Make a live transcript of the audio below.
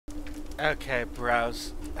Okay,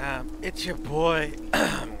 bros. It's your boy.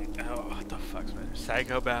 Oh, what the fuck's my name?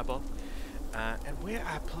 Psychobabble. And we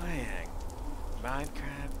are playing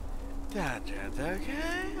Minecraft Dungeons.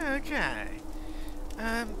 Okay.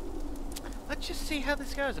 Let's just see how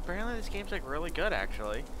this goes. Apparently, this game's like really good,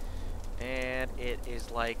 actually, and it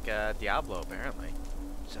is like Diablo, apparently.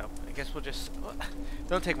 So I guess we'll just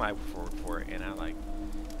don't take my word for it, you know. Like,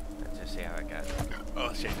 let's just see how it goes.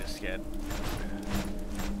 Oh shit, just skin.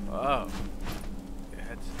 Whoa.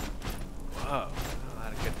 That's, whoa. A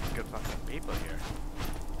lot of good fucking people here.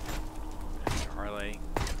 Charlie.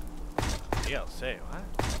 DLC, what?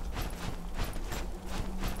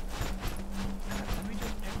 Let me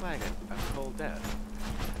just pick like a cold death.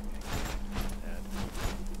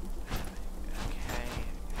 Okay.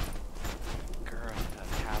 Girl,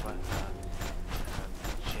 Tabitha.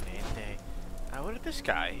 Janete. What is this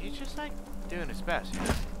guy? He's just like doing his best, you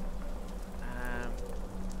know?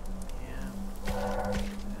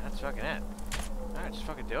 That's fucking it. Alright, just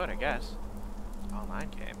fucking do it, I guess. Online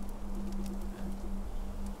game.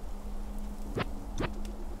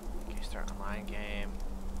 Okay, start online game.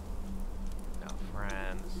 No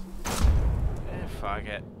friends. Fuck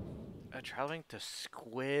it. Traveling to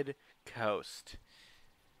Squid Coast.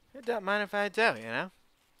 Don't mind if I do, you know?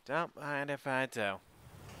 Don't mind if I do.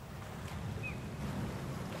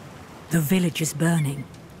 The village is burning.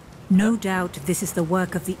 No doubt this is the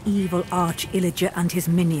work of the evil Arch-Illager and his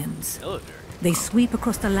minions. They sweep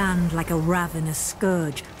across the land like a ravenous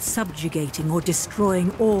scourge, subjugating or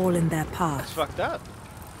destroying all in their path. That's fucked up.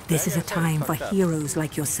 This is a time for heroes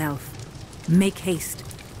like yourself. Make haste.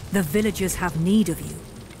 The villagers have need of you.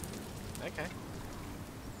 Okay.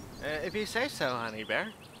 If you say so, honey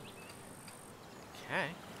bear.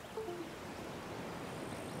 Okay.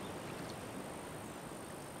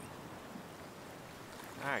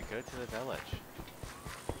 Alright, go to the village.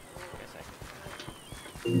 Guess I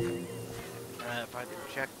can. Find the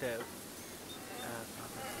objective.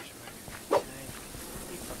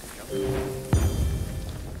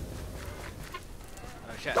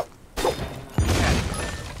 Oh shit.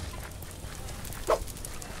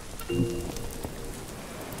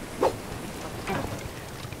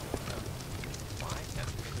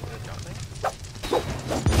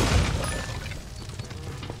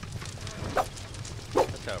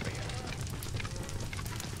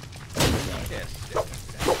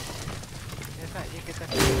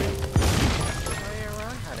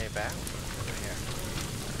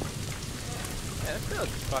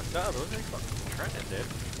 Fucked up. Those are fucking trending, dude.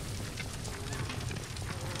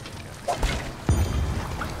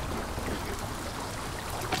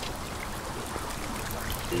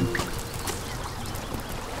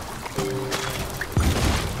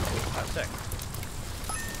 That's sick.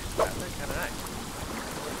 That's kind of nice.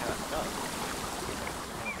 I like how that smells.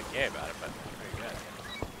 I don't think gay about it, but it's pretty good.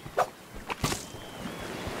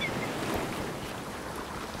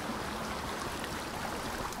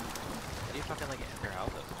 How do you fucking like enter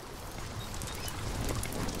houses?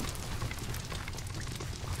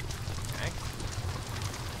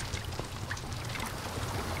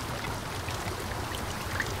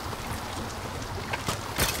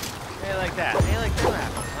 Hey, like that. Hey, like that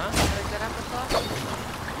happens, huh? Hey, like that happens, boss?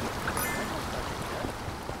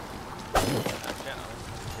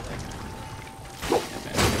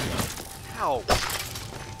 Ow!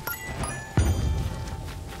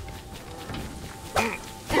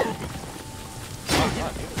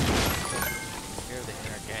 Here's the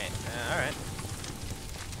inner gate. Alright.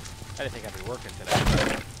 I didn't think I'd be working today,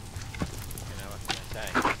 but you know what can I say?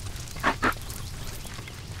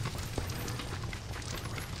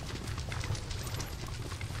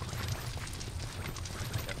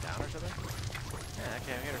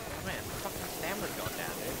 Okay, I'm gonna. Oh man, the fucking stamina's going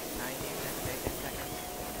down, dude. 90 seconds.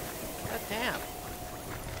 God damn.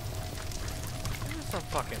 This is some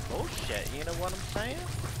fucking bullshit, you know what I'm saying?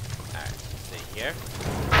 Alright, let's see here.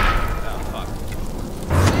 Oh, fuck.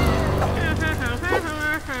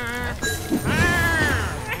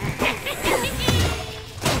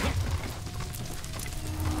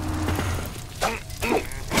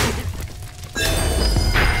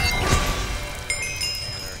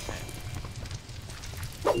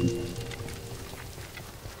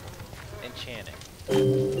 Enchanting. I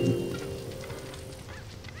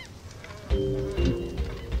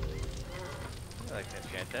like to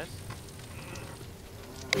enchant this.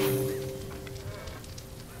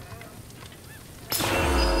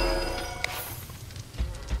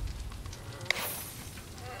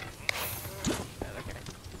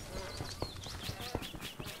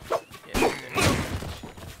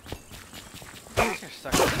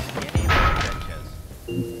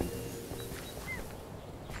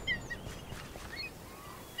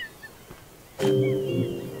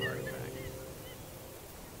 Artifact.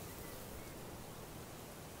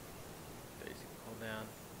 Basic cooldown.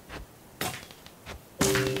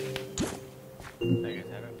 I guess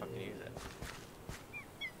how do I fucking use it?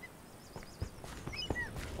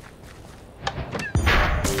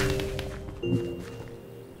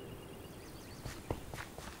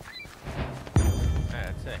 Alright,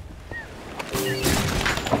 that's it.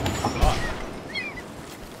 Oh.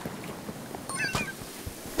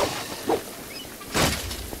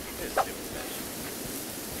 This stupid bitch.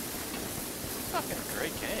 Fucking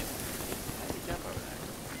great game. How do you jump over there?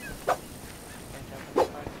 Can't jump over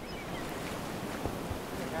the side.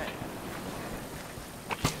 Okay.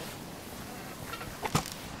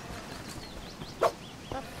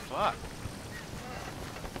 What the fuck?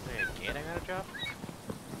 Is there a gate I gotta drop?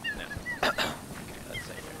 No. Okay, let's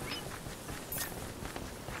save it.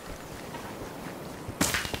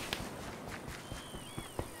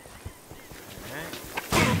 Alright.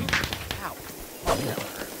 Ow. Fuck, that one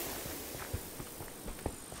hurt.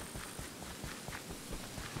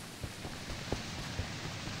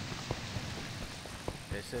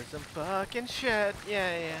 This is some fucking shit.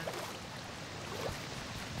 Yeah.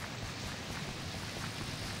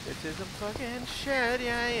 This is some fucking shit.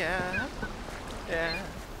 Yeah.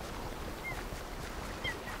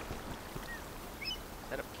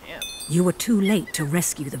 Set up camp. You were too late to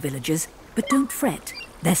rescue the villagers, but don't fret.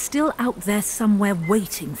 They're still out there somewhere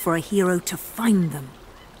waiting for a hero to find them.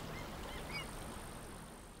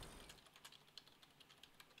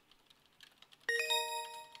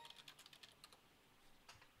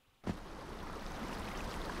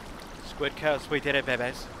 Squid Coast, we did it,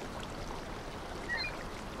 babies.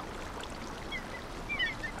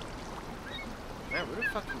 Man, really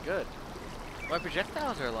fucking good. My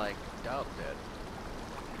projectiles are like dope, dude.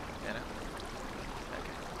 You know?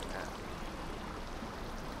 Okay.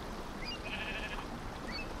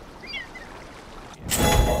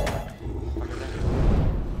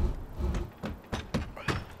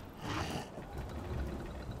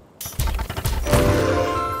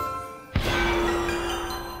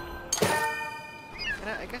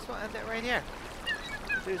 I guess we'll end it right here.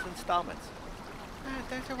 Let's do these installments.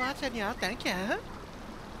 Thanks for watching, y'all. Thank you.